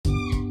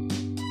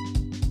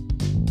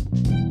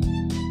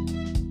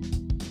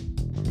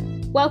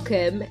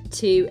Welcome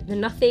to the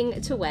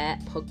Nothing to Wear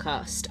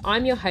podcast.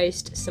 I'm your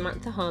host,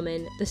 Samantha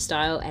Harmon, the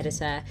style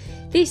editor.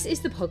 This is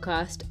the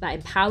podcast that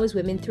empowers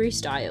women through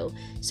style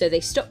so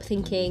they stop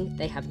thinking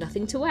they have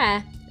nothing to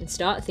wear and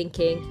start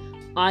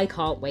thinking, I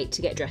can't wait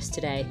to get dressed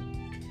today.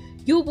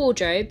 Your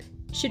wardrobe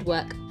should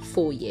work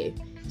for you.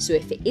 So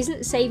if it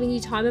isn't saving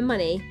you time and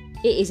money,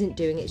 it isn't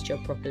doing its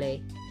job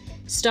properly.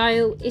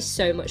 Style is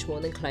so much more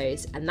than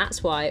clothes, and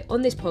that's why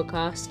on this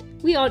podcast,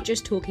 we aren't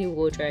just talking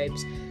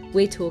wardrobes.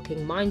 We're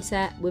talking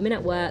mindset, women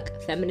at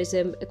work,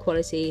 feminism,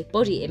 equality,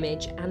 body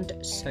image, and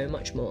so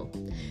much more.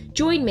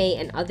 Join me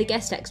and other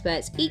guest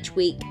experts each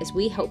week as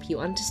we help you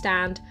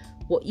understand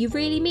what you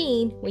really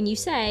mean when you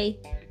say,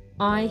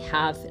 I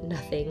have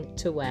nothing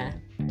to wear.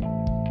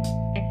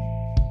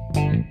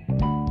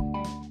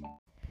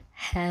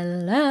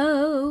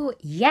 Hello!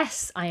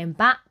 Yes, I am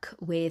back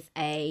with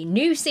a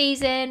new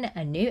season,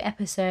 a new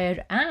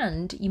episode,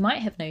 and you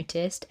might have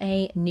noticed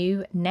a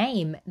new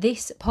name.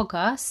 This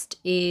podcast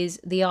is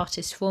the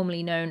artist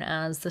formerly known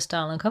as the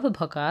Style Uncover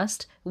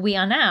podcast. We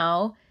are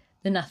now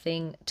the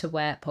Nothing to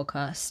Wear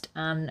podcast.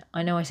 And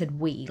I know I said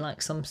we,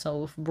 like some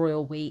sort of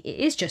royal we. It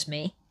is just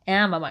me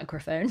and my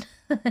microphone.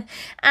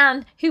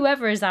 And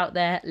whoever is out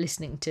there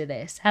listening to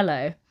this,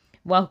 hello.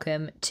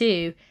 Welcome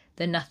to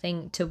the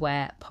Nothing to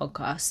Wear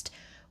podcast.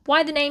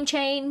 Why the name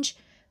change?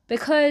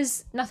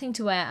 Because Nothing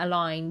to Wear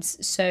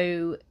aligns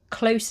so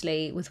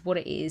closely with what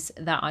it is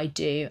that I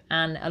do,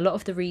 and a lot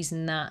of the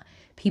reason that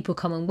people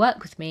come and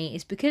work with me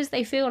is because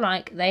they feel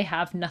like they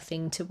have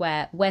nothing to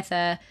wear,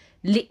 whether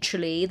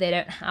literally they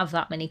don't have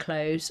that many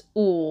clothes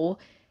or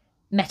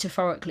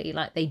metaphorically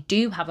like they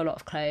do have a lot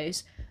of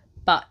clothes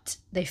but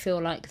they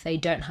feel like they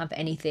don't have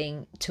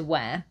anything to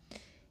wear.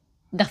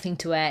 Nothing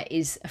to wear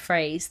is a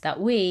phrase that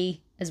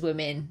we as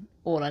women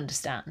all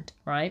understand,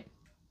 right?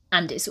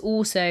 And it's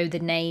also the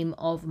name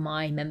of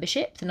my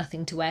membership, the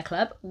Nothing to Wear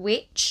Club,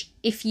 which,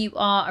 if you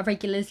are a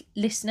regular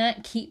listener,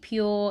 keep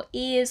your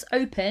ears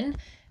open,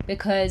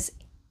 because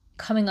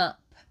coming up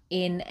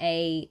in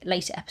a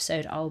later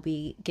episode, I'll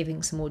be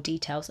giving some more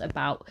details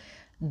about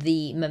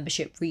the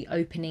membership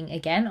reopening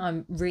again.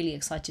 I'm really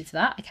excited for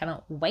that. I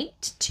cannot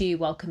wait to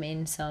welcome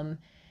in some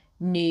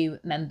new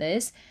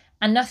members.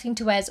 And Nothing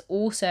to Wear is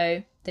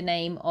also the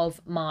name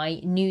of my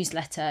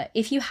newsletter.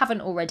 If you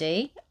haven't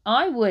already,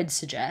 I would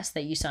suggest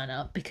that you sign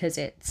up because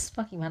it's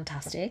fucking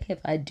fantastic, if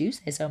I do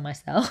say so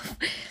myself.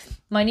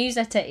 My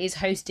newsletter is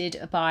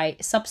hosted by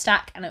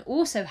Substack, and I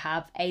also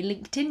have a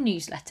LinkedIn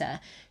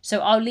newsletter. So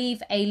I'll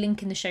leave a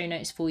link in the show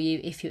notes for you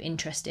if you're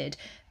interested.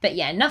 But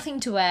yeah, Nothing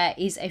to Wear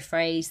is a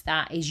phrase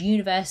that is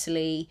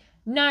universally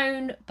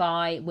known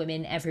by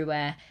women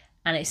everywhere.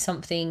 And it's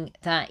something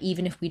that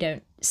even if we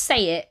don't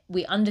say it,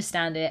 we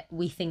understand it,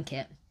 we think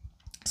it.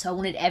 So I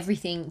wanted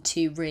everything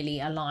to really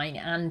align.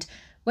 And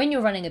when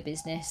you're running a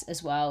business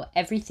as well,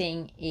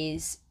 everything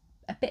is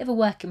a bit of a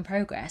work in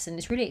progress, and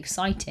it's really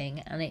exciting,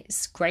 and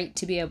it's great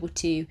to be able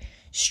to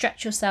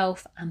stretch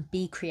yourself and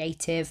be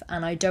creative.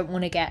 And I don't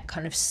want to get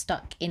kind of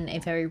stuck in a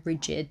very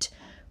rigid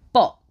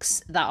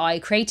box that I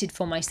created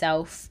for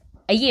myself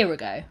a year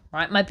ago,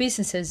 right? My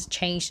business has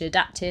changed and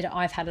adapted.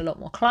 I've had a lot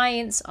more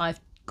clients. I've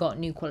got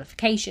new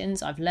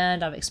qualifications, I've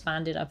learned, I've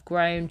expanded, I've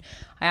grown.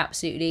 I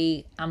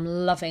absolutely am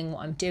loving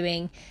what I'm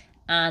doing,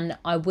 and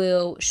I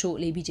will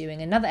shortly be doing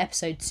another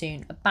episode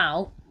soon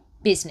about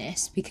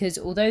business, because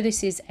although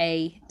this is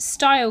a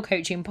style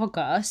coaching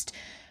podcast,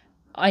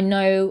 I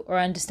know or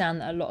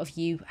understand that a lot of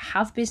you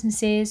have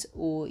businesses,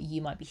 or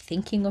you might be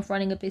thinking of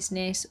running a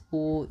business,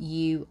 or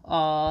you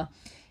are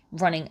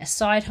running a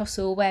side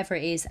hustle, wherever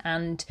it is,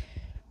 and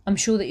I'm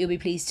sure that you'll be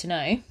pleased to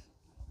know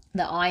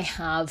that I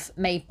have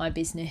made my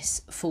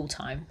business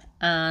full-time.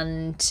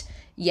 And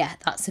yeah,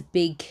 that's a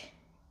big,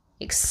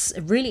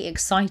 really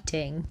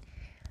exciting,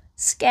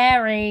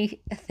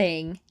 scary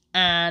thing.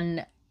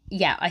 And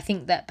yeah, I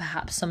think that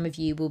perhaps some of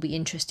you will be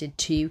interested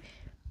to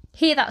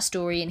hear that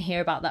story and hear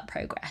about that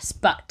progress.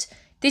 But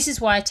this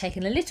is why I've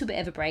taken a little bit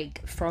of a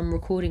break from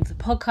recording the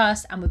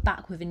podcast, and we're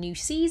back with a new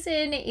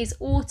season. It is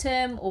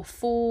autumn or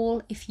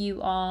fall. If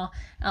you are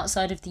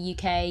outside of the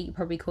UK, you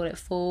probably call it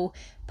fall.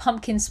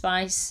 Pumpkin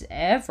spice,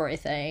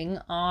 everything.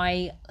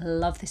 I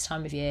love this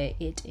time of year.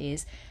 It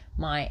is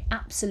my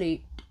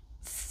absolute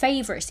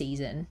favourite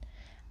season,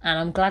 and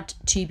I'm glad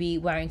to be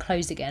wearing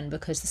clothes again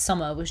because the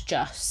summer was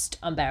just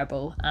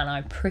unbearable and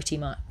I pretty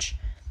much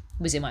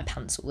was in my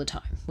pants all the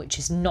time, which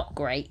is not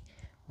great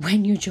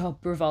when your job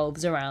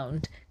revolves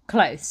around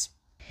clothes.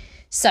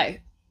 So,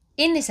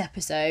 in this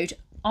episode,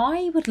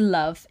 I would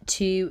love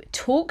to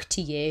talk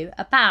to you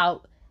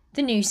about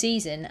the new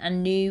season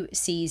and new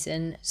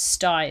season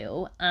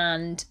style,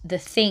 and the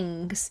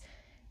things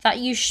that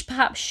you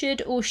perhaps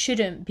should or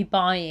shouldn't be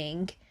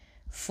buying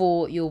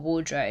for your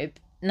wardrobe.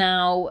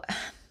 Now,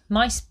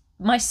 my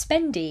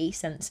spendy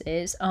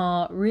senses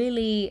are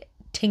really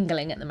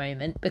tingling at the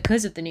moment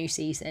because of the new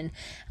season,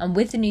 and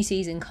with the new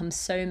season comes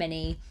so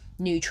many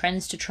new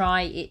trends to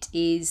try. It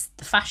is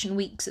the fashion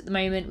weeks at the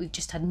moment. We've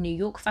just had New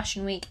York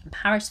Fashion Week and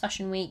Paris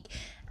Fashion Week,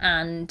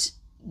 and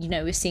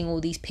we're seeing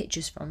all these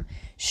pictures from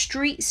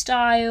street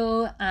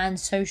style, and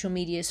social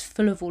media is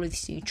full of all of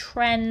these new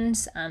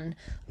trends and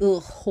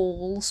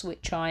hauls,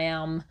 which I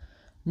am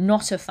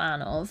not a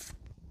fan of.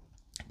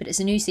 But it's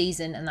a new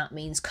season, and that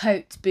means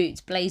coats,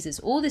 boots, blazers,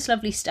 all this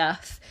lovely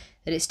stuff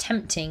that is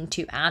tempting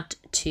to add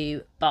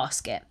to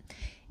basket.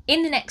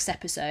 In the next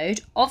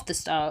episode of the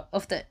Style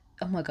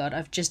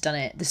Uncovered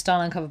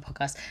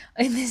podcast,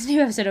 in this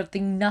new episode of the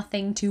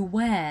Nothing to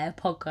Wear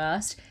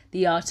podcast,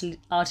 the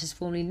artist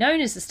formerly known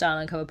as the Style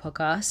Uncovered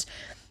podcast,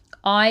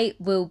 I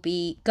will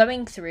be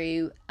going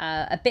through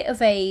a bit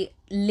of a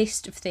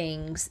list of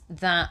things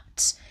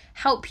that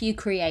help you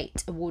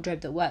create a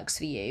wardrobe that works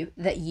for you,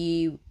 that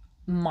you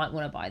might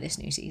want to buy this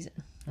new season.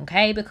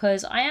 Okay,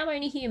 because I am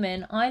only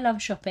human. I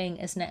love shopping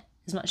as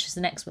much as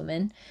the next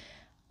woman.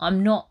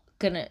 I'm not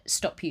gonna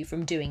stop you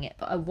from doing it,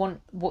 but I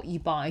want what you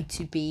buy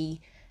to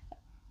be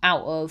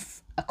out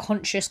of a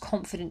conscious,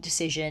 confident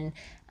decision,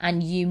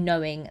 and you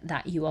knowing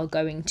that you are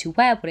going to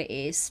wear what it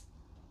is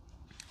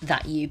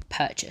that you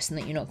purchase, and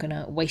that you're not going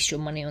to waste your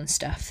money on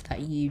stuff that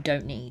you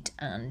don't need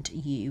and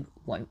you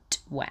won't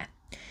wear.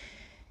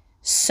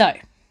 So,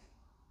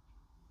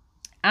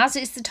 as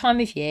it's the time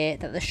of year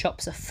that the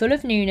shops are full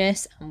of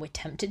newness and we're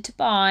tempted to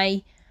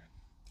buy,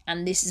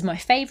 and this is my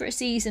favourite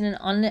season,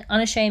 and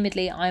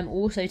unashamedly I'm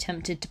also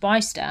tempted to buy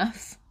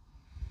stuff,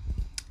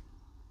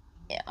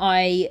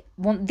 I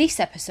want this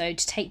episode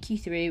to take you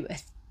through a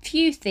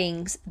few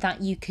things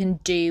that you can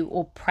do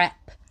or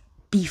prep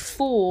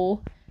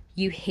before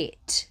you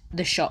hit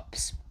the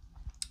shops.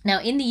 Now,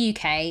 in the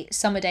UK,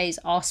 summer days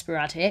are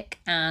sporadic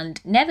and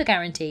never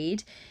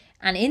guaranteed,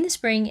 and in the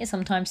spring it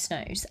sometimes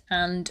snows,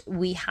 and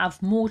we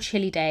have more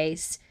chilly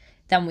days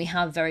than we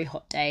have very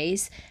hot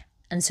days,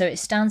 and so it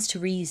stands to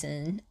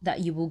reason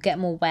that you will get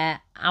more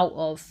wear out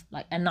of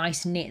like a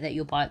nice knit that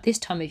you'll buy at this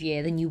time of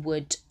year than you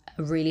would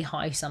a really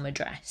high summer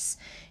dress.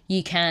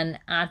 You can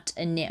add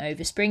a knit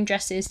over spring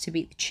dresses to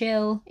beat the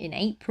chill in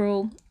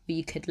April, or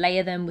you could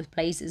layer them with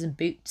blazers and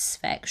boots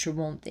for extra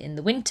warmth in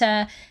the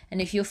winter. And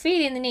if you're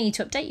feeling the need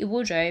to update your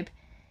wardrobe,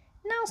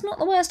 now's not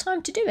the worst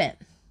time to do it.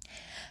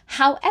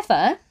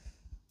 However,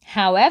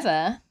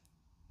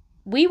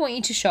 we want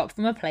you to shop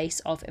from a place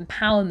of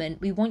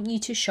empowerment. We want you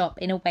to shop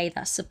in a way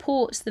that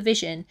supports the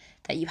vision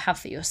that you have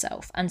for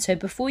yourself. And so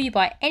before you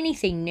buy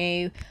anything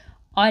new,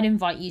 I'd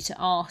invite you to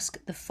ask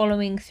the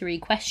following 3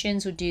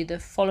 questions, or do the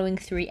following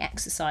 3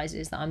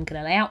 exercises that I'm going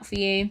to lay out for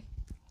you.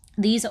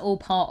 These are all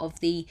part of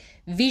the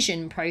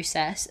vision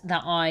process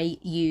that I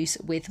use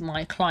with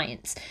my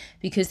clients,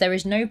 because there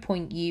is no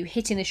point you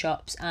hitting the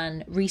shops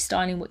and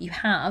restyling what you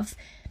have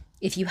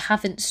if you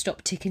haven't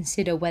stopped to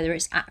consider whether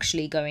it's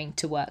actually going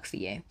to work for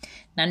you.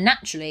 Now,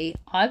 naturally,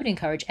 I would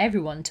encourage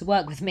everyone to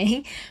work with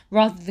me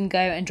rather than go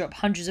and drop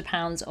hundreds of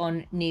pounds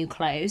on new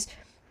clothes.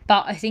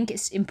 But I think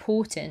it's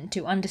important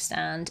to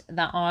understand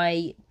that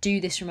I do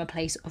this from a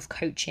place of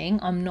coaching.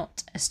 I'm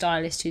not a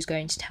stylist who's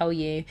going to tell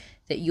you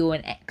that you're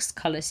an X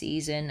colour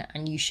season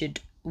and you should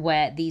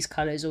wear these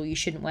colours or you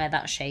shouldn't wear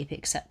that shape,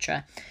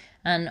 etc.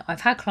 And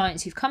I've had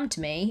clients who've come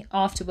to me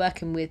after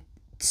working with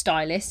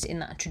stylists in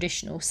that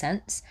traditional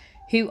sense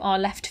who are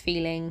left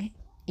feeling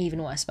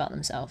even worse about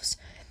themselves.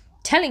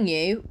 Telling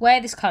you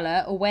wear this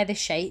colour or wear this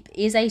shape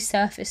is a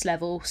surface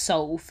level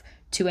solve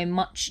to a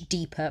much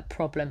deeper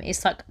problem.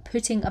 It's like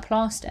putting a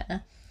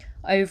plaster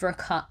over a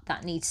cut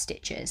that needs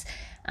stitches.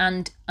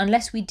 And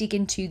unless we dig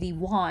into the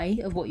why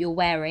of what you're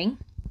wearing,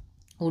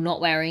 or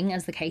not wearing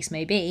as the case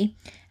may be,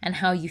 and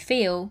how you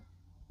feel,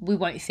 we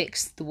won't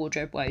fix the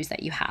wardrobe woes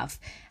that you have.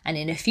 And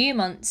in a few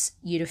months,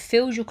 you'd have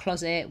filled your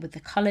closet with the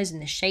colours and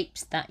the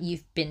shapes that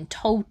you've been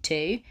told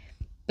to,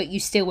 but you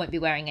still won't be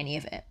wearing any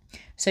of it.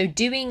 So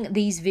doing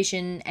these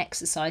vision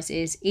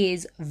exercises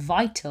is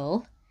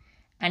vital.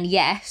 And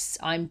yes,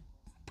 I'm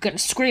going to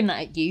scream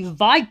that at you,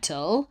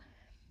 vital,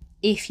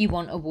 if you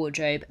want a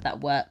wardrobe that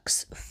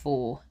works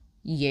for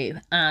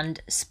you.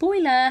 And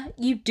spoiler,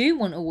 you do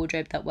want a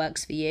wardrobe that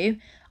works for you.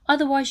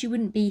 Otherwise, you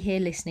wouldn't be here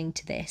listening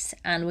to this.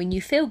 And when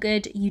you feel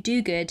good, you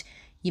do good,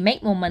 you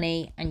make more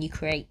money, and you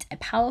create a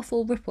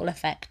powerful ripple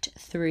effect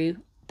through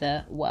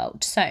the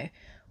world. So,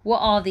 what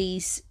are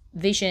these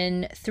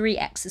Vision 3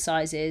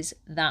 exercises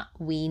that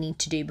we need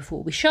to do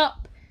before we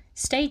shop?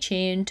 Stay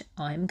tuned,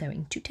 I'm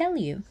going to tell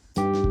you.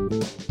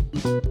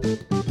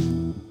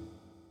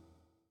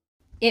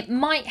 It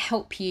might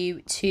help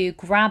you to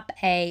grab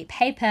a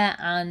paper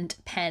and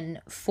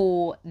pen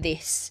for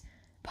this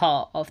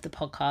part of the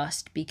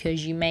podcast,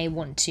 because you may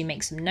want to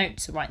make some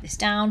notes or write this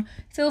down.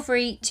 Feel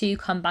free to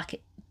come back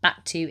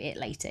to it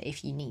later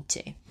if you need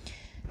to.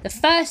 The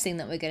first thing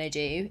that we're going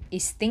to do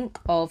is think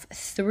of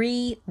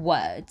 3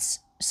 words.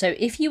 So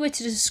if you were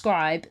to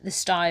describe the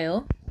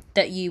style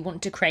that you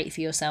want to create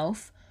for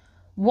yourself,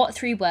 what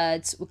 3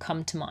 words would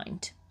come to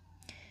mind?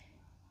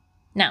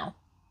 Now,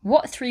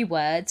 what 3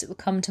 words would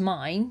come to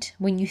mind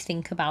when you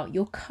think about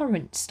your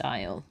current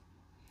style?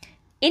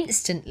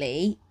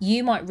 Instantly,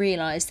 you might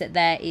realise that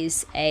there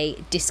is a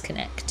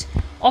disconnect.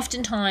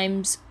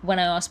 Oftentimes, when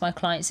I ask my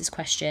clients this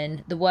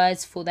question, the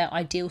words for their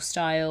ideal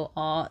style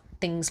are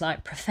things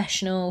like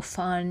professional,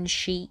 fun,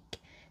 chic,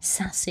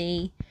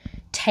 sassy,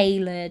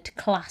 tailored,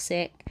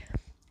 classic.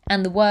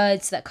 And the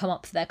words that come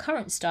up for their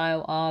current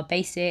style are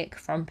basic,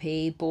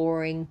 frumpy,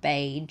 boring,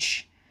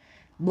 beige.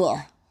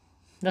 Blah.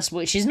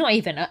 Which is not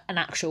even an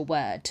actual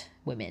word,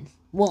 women.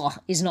 Blah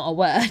is not a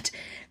word.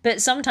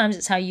 But sometimes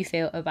it's how you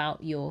feel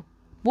about your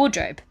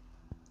wardrobe.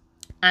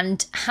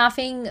 And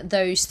having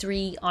those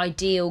 3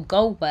 ideal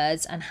goal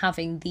words and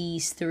having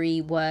these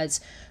 3 words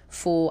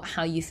for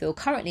how you feel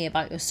currently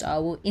about your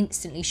style will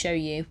instantly show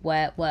you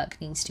where work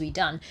needs to be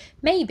done.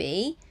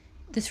 Maybe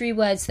the 3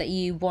 words that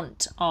you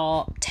want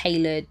are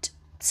tailored,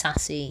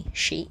 sassy,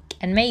 chic.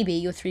 And maybe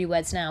your 3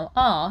 words now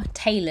are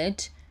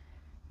tailored,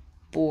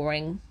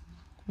 boring,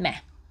 meh.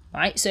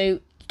 Right? So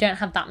you don't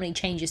have that many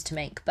changes to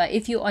make. But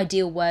if your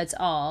ideal words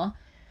are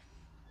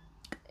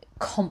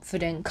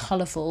confident,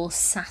 colourful,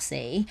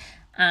 sassy,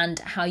 and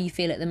how you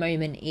feel at the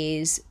moment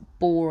is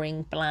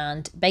boring,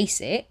 bland,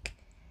 basic,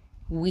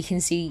 we can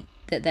see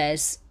that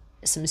there's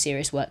some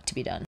serious work to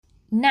be done.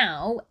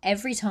 Now,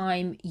 every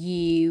time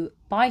you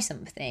buy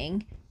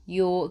something,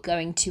 you're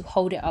going to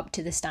hold it up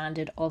to the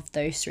standard of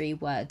those 3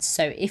 words.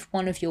 So if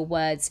one of your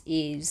words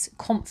is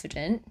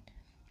confident,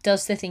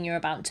 does the thing you're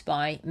about to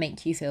buy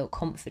make you feel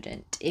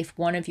confident? If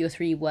one of your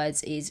 3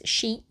 words is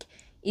chic,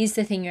 is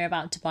the thing you're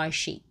about to buy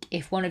chic?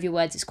 If one of your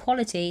words is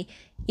quality,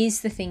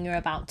 is the thing you're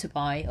about to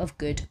buy of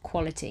good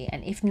quality?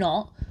 And if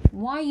not,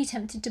 why are you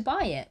tempted to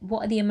buy it?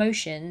 What are the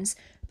emotions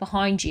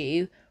behind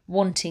you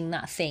wanting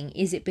that thing?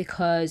 Is it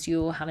because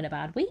you're having a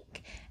bad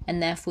week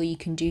and therefore you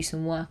can do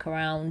some work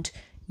around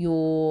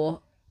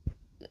your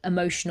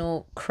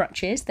emotional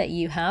crutches that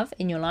you have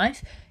in your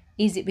life?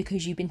 Is it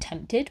because you've been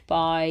tempted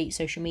by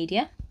social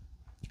media?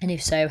 And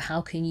if so,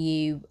 how can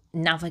you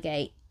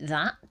navigate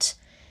that?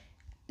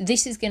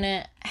 This is going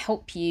to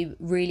help you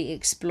really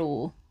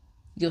explore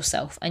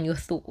yourself and your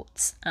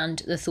thoughts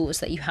and the thoughts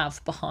that you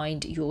have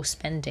behind your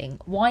spending.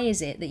 Why is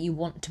it that you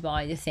want to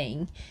buy the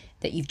thing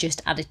that you've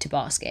just added to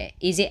basket?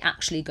 Is it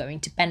actually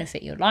going to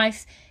benefit your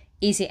life?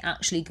 Is it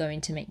actually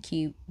going to make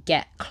you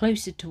get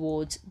closer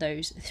towards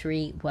those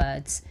 3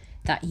 words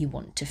that you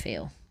want to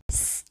feel?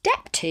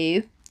 Step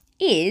 2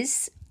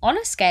 is on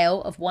a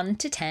scale of 1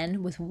 to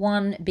 10, with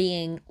 1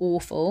 being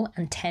awful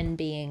and 10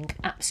 being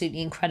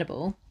absolutely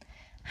incredible.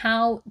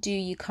 How do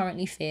you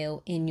currently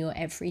feel in your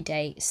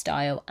everyday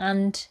style?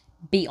 And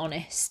be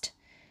honest.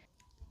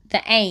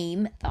 The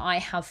aim that I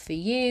have for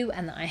you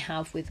and that I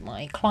have with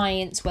my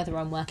clients, whether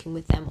I'm working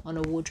with them on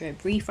a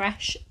wardrobe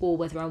refresh or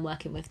whether I'm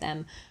working with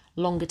them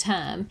longer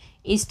term,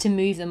 is to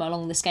move them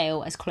along the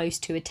scale as close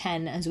to a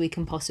 10 as we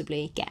can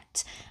possibly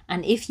get.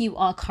 And if you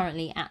are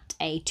currently at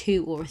a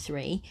 2 or a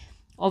 3,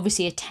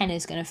 obviously a 10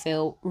 is going to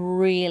feel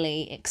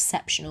really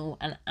exceptional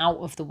and out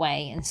of the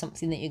way and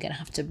something that you're going to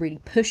have to really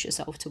push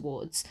yourself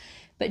towards.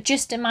 But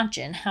just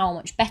imagine how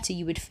much better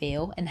you would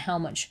feel and how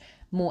much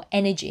more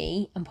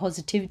energy and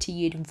positivity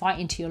you'd invite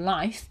into your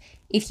life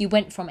if you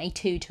went from a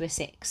 2 to a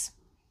 6.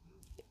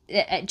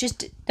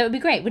 That would be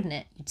great, wouldn't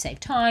it? You'd save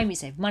time, you'd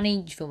save money,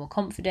 you'd feel more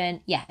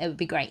confident. Yeah, it would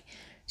be great.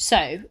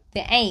 So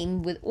the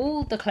aim with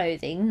all the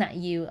clothing that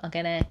you are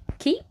going to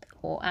keep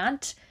or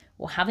add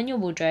or have in your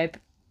wardrobe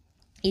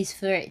is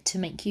for it to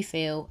make you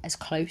feel as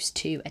close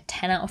to a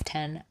 10 out of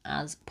 10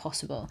 as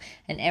possible.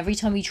 And every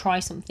time you try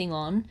something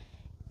on,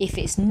 if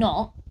it's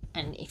not,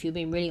 and if you're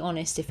being really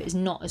honest, if it's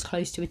not as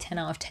close to a 10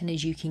 out of 10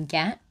 as you can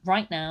get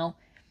right now,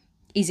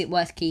 is it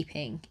worth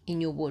keeping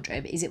in your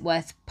wardrobe? Is it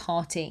worth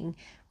parting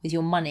with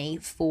your money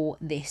for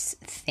this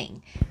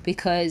thing?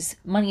 Because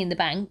money in the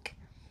bank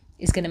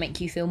is going to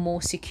make you feel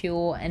more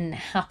secure and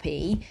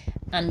happy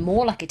and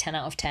more like a 10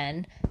 out of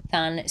 10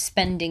 than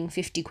spending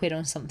 50 quid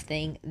on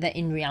something that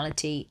in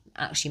reality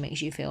actually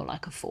makes you feel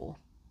like a 4,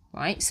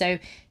 right? So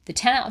the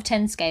 10 out of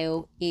 10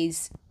 scale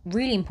is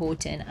really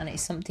important, and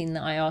it's something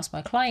that I ask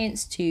my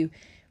clients to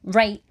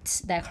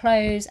rate their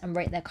clothes and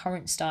rate their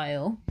current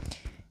style,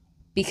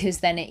 because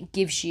then it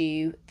gives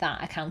you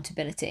that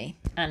accountability.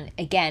 And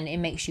again, it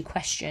makes you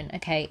question,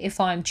 okay,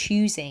 if I'm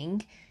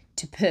choosing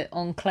to put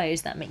on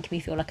clothes that make me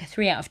feel like a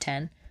 3 out of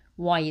 10,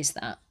 why is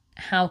that?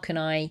 How can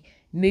I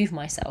move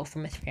myself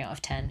from a 3 out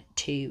of 10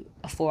 to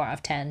a 4 out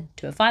of 10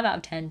 to a 5 out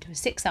of 10 to a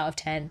 6 out of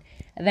 10,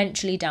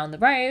 eventually down the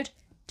road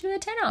to a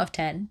 10 out of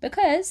 10?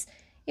 Because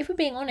if we're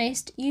being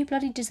honest, you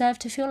bloody deserve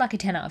to feel like a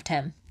 10 out of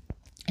 10.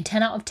 A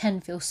 10 out of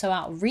 10 feels so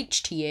out of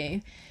reach to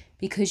you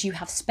because you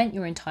have spent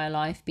your entire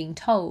life being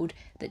told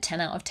that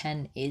 10 out of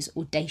 10 is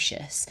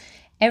audacious.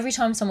 Every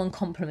time someone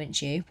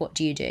compliments you, what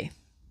do?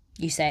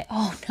 You say,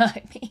 oh no,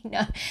 me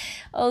no.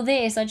 Oh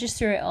this, I just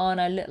threw it on,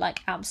 I look like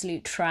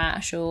absolute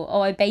trash. Or,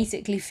 oh, I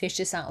basically fished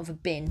this out of a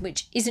bin,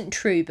 which isn't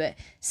true, but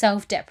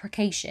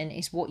self-deprecation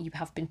is what you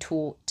have been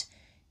taught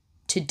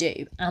to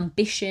do.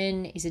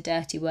 Ambition is a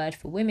dirty word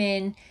for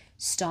women.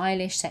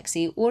 Stylish,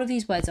 sexy, all of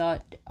these words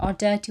are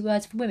dirty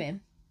words for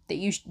women that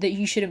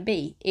you shouldn't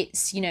be.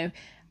 It's,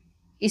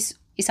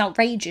 it's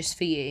outrageous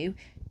for you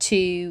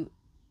to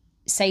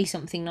say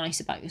something nice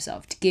about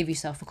yourself, to give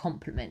yourself a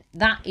compliment.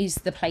 That is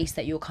the place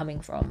that you're coming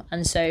from.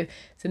 And so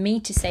for me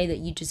to say that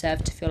you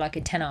deserve to feel like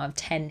a 10 out of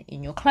 10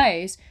 in your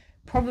clothes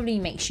probably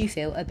makes you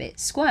feel a bit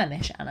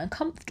squirmish and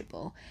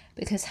uncomfortable,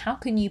 because how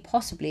can you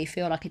possibly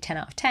feel like a 10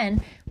 out of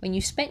 10 when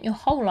you spent your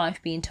whole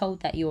life being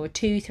told that you're a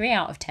 2-3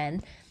 out of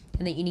 10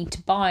 and that you need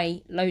to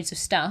buy loads of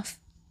stuff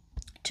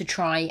to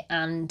try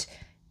and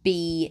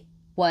be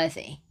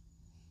worthy,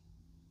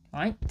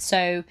 right?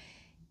 So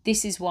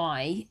this is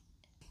why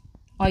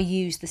I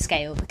use the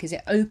scale, because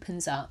it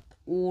opens up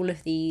all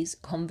of these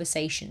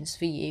conversations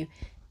for you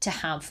to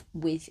have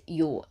with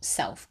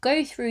yourself.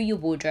 Go through your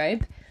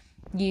wardrobe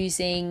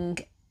using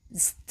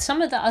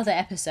some of the other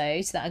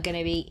episodes that are going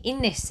to be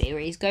in this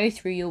series. Go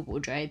through your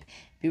wardrobe,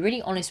 be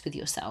really honest with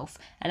yourself,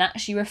 and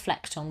actually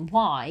reflect on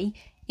why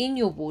in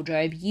your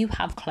wardrobe you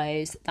have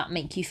clothes that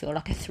make you feel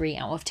like a 3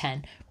 out of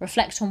 10.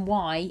 Reflect on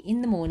why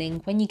in the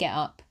morning when you get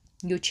up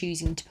you're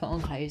choosing to put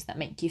on clothes that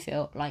make you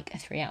feel like a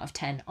 3 out of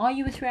 10. Are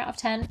you a 3 out of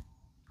 10?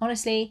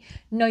 Honestly,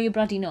 no, you're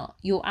bloody not.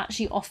 You're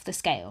actually off the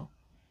scale.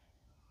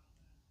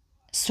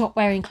 Stop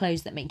wearing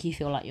clothes that make you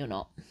feel like you're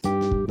not.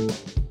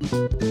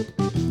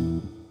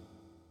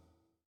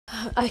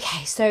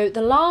 Okay, so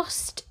the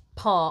last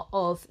part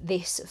of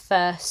this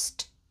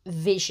first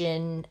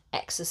vision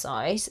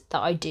exercise that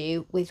I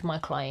do with my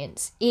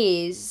clients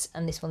is,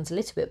 and this one's a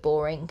little bit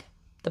boring,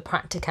 the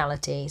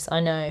practicalities.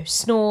 I know,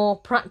 snore,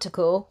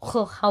 practical,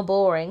 how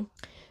boring.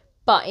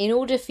 But in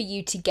order for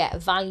you to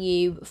get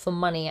value for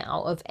money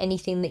out of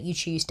anything that you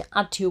choose to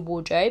add to your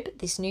wardrobe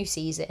this new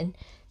season,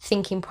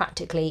 thinking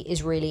practically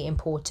is really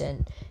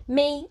important.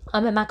 Me,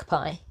 I'm a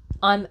magpie.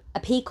 I'm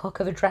a peacock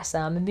of a dresser.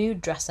 I'm a mood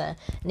dresser.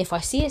 And if I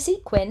see a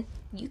sequin,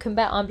 you can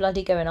bet I'm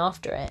bloody going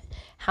after it.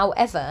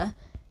 However,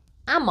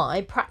 am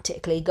I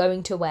practically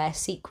going to wear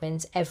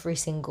sequins every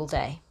single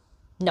day?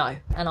 No.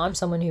 And I'm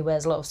someone who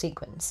wears a lot of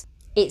sequins.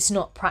 It's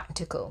not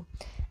practical.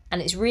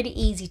 And it's really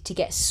easy to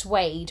get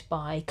swayed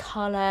by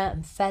colour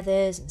and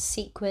feathers and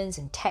sequins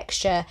and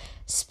texture,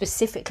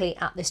 specifically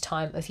at this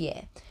time of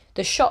year.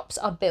 The shops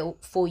are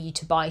built for you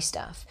to buy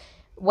stuff.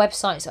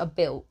 Websites are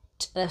built,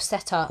 they're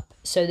set up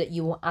so that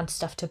you will add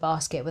stuff to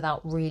basket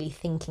without really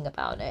thinking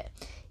about it.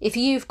 If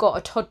you've got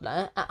a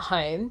toddler at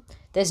home,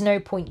 there's no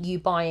point you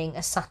buying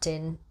a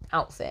satin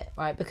outfit,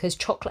 right? Because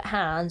chocolate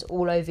hands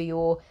all over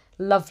your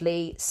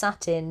lovely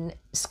satin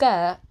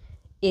skirt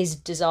is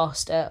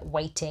disaster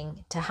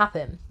waiting to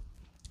happen.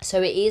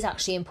 So it is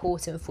actually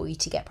important for you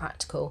to get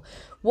practical.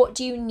 What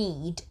do you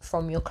need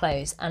from your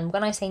clothes? And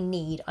when I say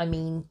need, I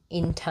mean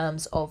in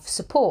terms of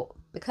support,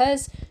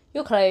 because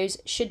your clothes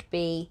should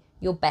be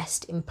your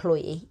best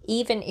employee.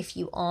 Even if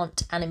you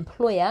aren't an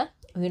employer,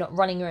 or you're not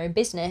running your own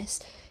business,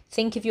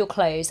 think of your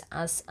clothes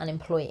as an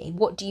employee.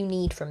 What do you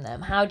need from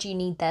them? How do you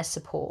need their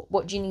support?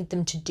 What do you need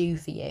them to do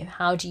for you?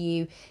 How do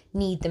you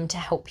need them to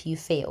help you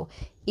feel?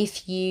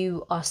 If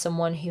you are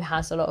someone who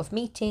has a lot of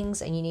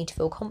meetings and you need to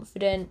feel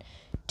confident,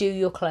 do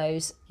your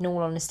clothes, in all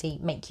honesty,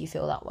 make you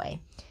feel that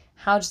way?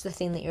 How does the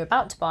thing that you're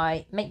about to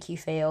buy make you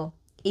feel?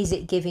 Is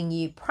it giving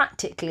you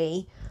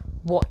practically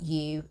what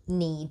you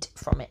need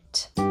from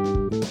it?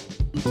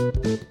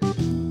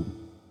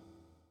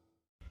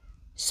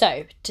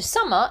 So, to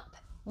sum up,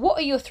 what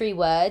are your 3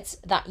 words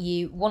that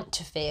you want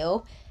to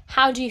feel?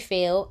 How do you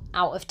feel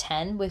out of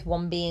 10, with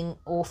 1 being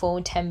awful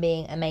and 10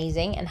 being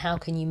amazing? And how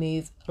can you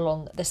move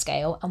along the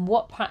scale? And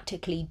what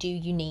practically do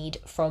you need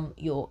from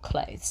your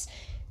clothes?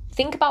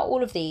 Think about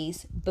all of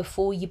these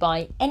before you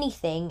buy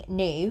anything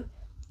new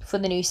for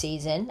the new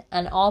season,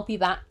 and I'll be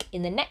back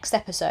in the next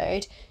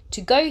episode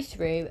to go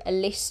through a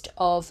list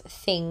of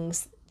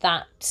things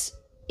that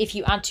if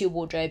you add to your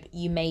wardrobe,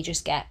 you may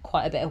just get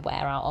quite a bit of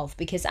wear out of.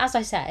 Because as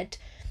I said,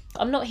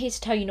 I'm not here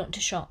to tell you not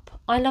to shop.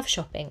 I love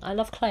shopping. I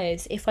love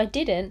clothes. If I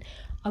didn't,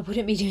 I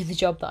wouldn't be doing the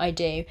job that I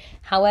do.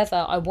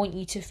 However, I want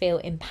you to feel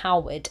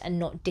empowered and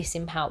not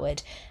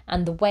disempowered.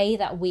 And the way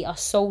that we are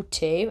sold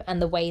to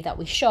and the way that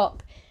we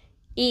shop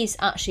is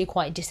actually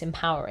quite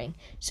disempowering.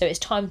 So it's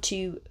time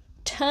to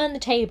turn the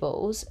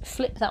tables,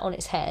 flip that on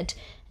its head,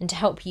 and to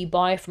help you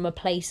buy from a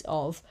place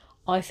of,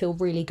 I feel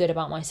really good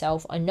about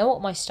myself. I know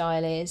what my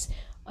style is.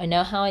 I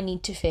know how I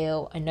need to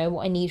feel. I know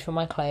what I need from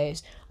my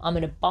clothes. I'm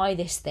going to buy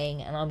this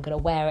thing and I'm going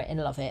to wear it and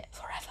love it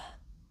forever.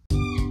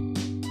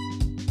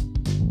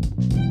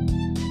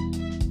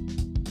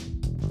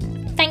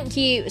 Thank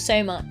you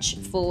so much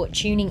for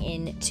tuning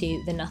in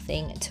to the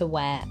Nothing to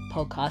Wear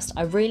podcast.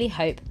 I really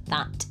hope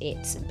that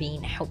it's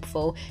been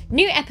helpful.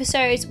 New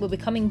episodes will be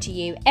coming to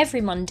you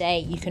every Monday.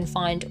 You can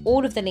find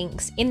all of the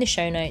links in the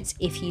show notes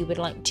if you would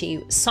like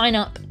to sign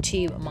up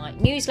to my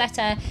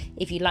newsletter.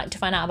 If you'd like to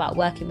find out about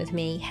working with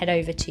me, head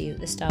over to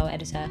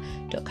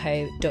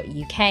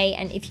thestyleeditor.co.uk.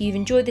 And if you've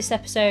enjoyed this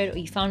episode or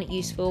you found it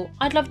useful,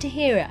 I'd love to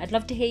hear it. I'd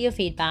love to hear your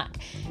feedback.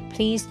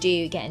 Please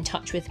do get in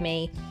touch with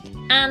me.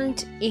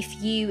 And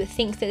if you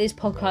think that this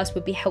podcast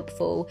would be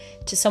helpful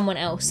to someone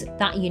else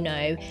that you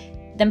know,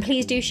 then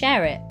please do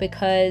share it,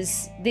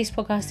 because this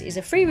podcast is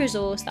a free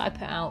resource that I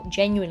put out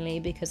genuinely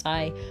because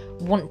I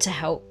want to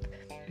help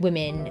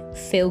women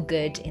feel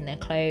good in their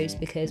clothes,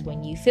 because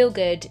when you feel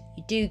good,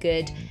 you do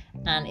good,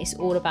 and it's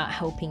all about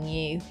helping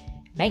you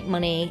make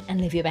money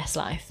and live your best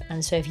life.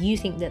 And so if you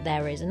think that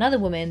there is another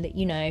woman that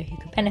you know who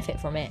could benefit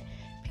from it,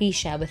 please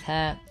share with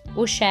her,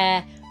 or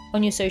share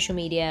on your social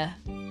media,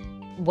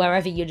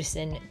 wherever you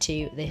listen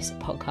to this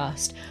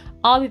podcast.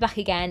 I'll be back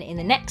again in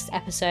the next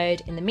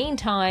episode. In the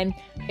meantime,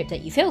 hope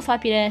that you feel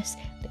fabulous,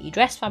 that you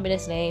dress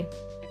fabulously,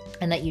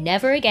 and that you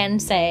never again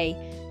say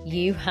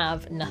you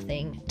have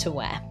nothing to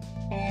wear.